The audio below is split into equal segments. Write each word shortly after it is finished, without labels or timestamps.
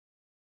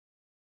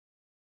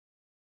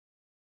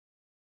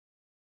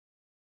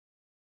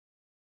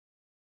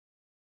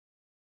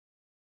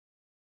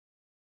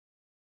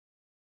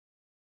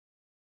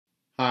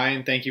Hi,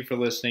 and thank you for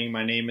listening.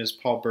 My name is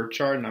Paul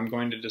Burchard, and I'm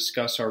going to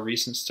discuss our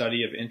recent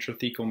study of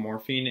intrathecal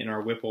morphine in our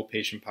Whipple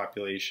patient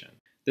population.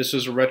 This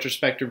was a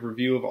retrospective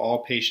review of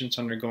all patients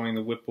undergoing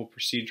the Whipple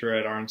procedure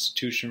at our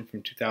institution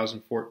from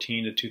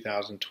 2014 to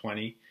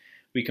 2020.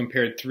 We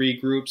compared three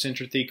groups: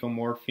 intrathecal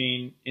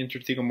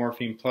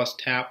morphine plus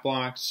tap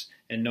blocks,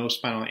 and no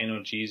spinal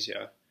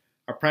analgesia.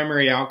 Our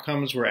primary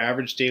outcomes were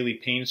average daily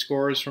pain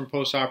scores from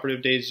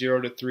postoperative days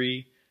 0 to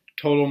 3,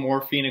 total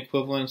morphine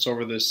equivalents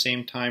over the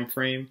same time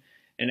frame,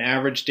 and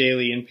average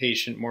daily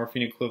inpatient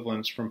morphine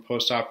equivalents from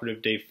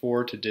postoperative day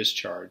 4 to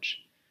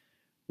discharge.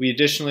 We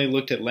additionally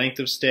looked at length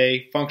of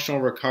stay,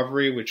 functional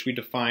recovery, which we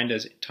defined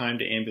as time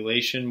to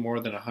ambulation more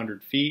than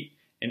 100 feet,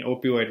 and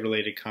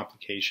opioid-related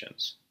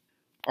complications.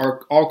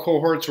 All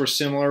cohorts were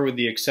similar with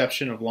the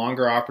exception of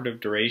longer operative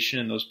duration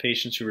in those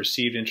patients who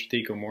received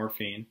intrathecal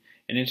morphine,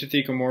 and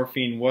intrathecal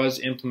morphine was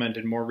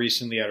implemented more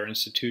recently at our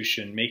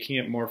institution, making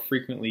it more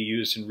frequently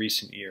used in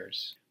recent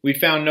years. We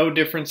found no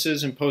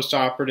differences in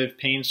postoperative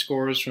pain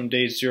scores from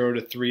days 0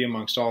 to 3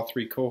 amongst all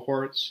three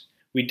cohorts.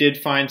 We did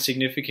find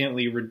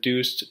significantly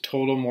reduced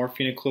total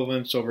morphine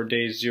equivalents over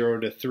days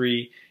 0 to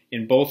 3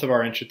 in both of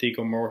our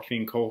intrathecal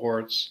morphine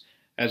cohorts,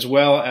 as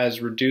well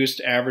as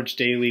reduced average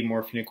daily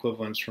morphine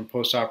equivalents from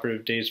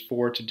postoperative days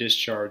 4 to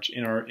discharge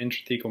in our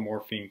intrathecal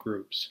morphine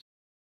groups.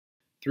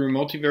 Through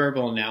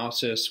multivariable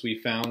analysis, we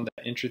found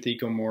that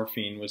intrathecal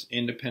morphine was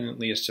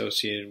independently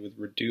associated with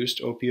reduced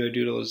opioid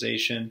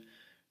utilization,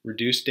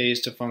 reduced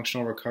days to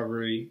functional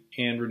recovery,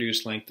 and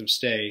reduced length of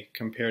stay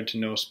compared to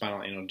no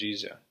spinal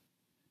analgesia.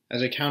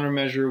 As a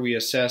countermeasure, we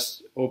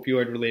assessed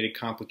opioid-related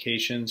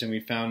complications, and we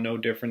found no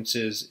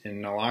differences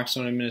in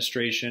naloxone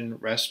administration,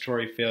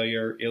 respiratory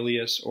failure,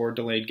 ileus, or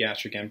delayed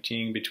gastric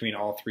emptying between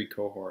all three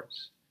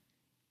cohorts.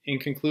 In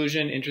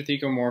conclusion,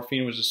 intrathecal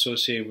morphine was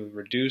associated with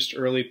reduced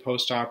early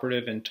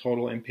postoperative and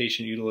total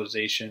inpatient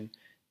utilization,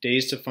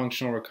 days to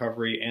functional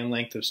recovery, and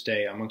length of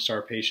stay amongst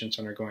our patients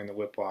undergoing the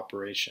Whipple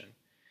operation.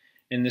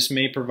 And this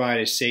may provide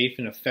a safe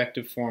and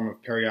effective form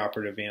of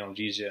perioperative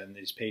analgesia in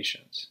these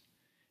patients.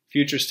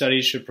 Future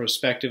studies should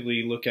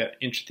prospectively look at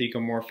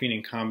intrathecal morphine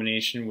in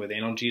combination with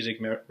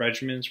analgesic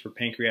regimens for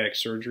pancreatic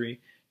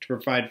surgery to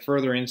provide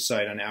further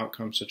insight on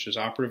outcomes such as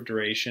operative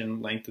duration,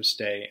 length of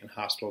stay, and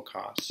hospital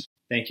costs.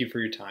 Thank you for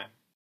your time.